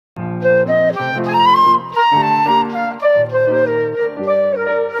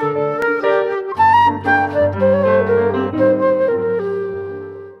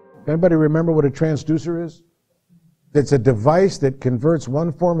Anybody remember what a transducer is? It's a device that converts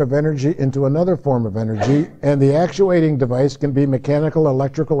one form of energy into another form of energy, and the actuating device can be mechanical,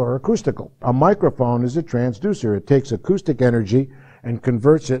 electrical, or acoustical. A microphone is a transducer. It takes acoustic energy and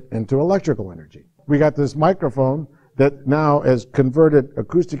converts it into electrical energy. We got this microphone that now has converted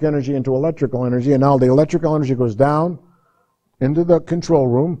acoustic energy into electrical energy, and now the electrical energy goes down into the control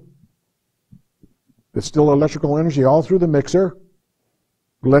room. There's still electrical energy all through the mixer.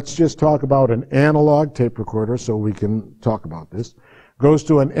 Let's just talk about an analog tape recorder so we can talk about this. Goes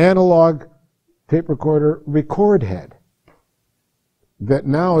to an analog tape recorder record head that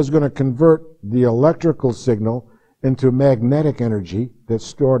now is going to convert the electrical signal into magnetic energy that's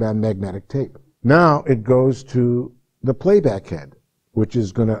stored on magnetic tape. Now it goes to the playback head, which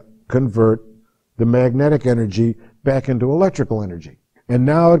is going to convert the magnetic energy back into electrical energy. And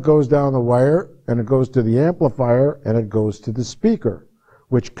now it goes down the wire, and it goes to the amplifier, and it goes to the speaker,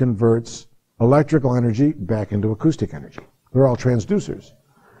 which converts electrical energy back into acoustic energy. They're all transducers.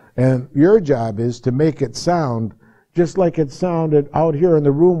 And your job is to make it sound just like it sounded out here in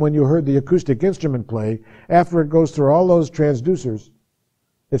the room when you heard the acoustic instrument play. After it goes through all those transducers,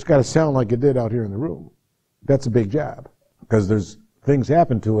 it's got to sound like it did out here in the room. That's a big job, because there's things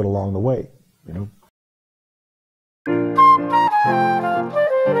happen to it along the way, you know.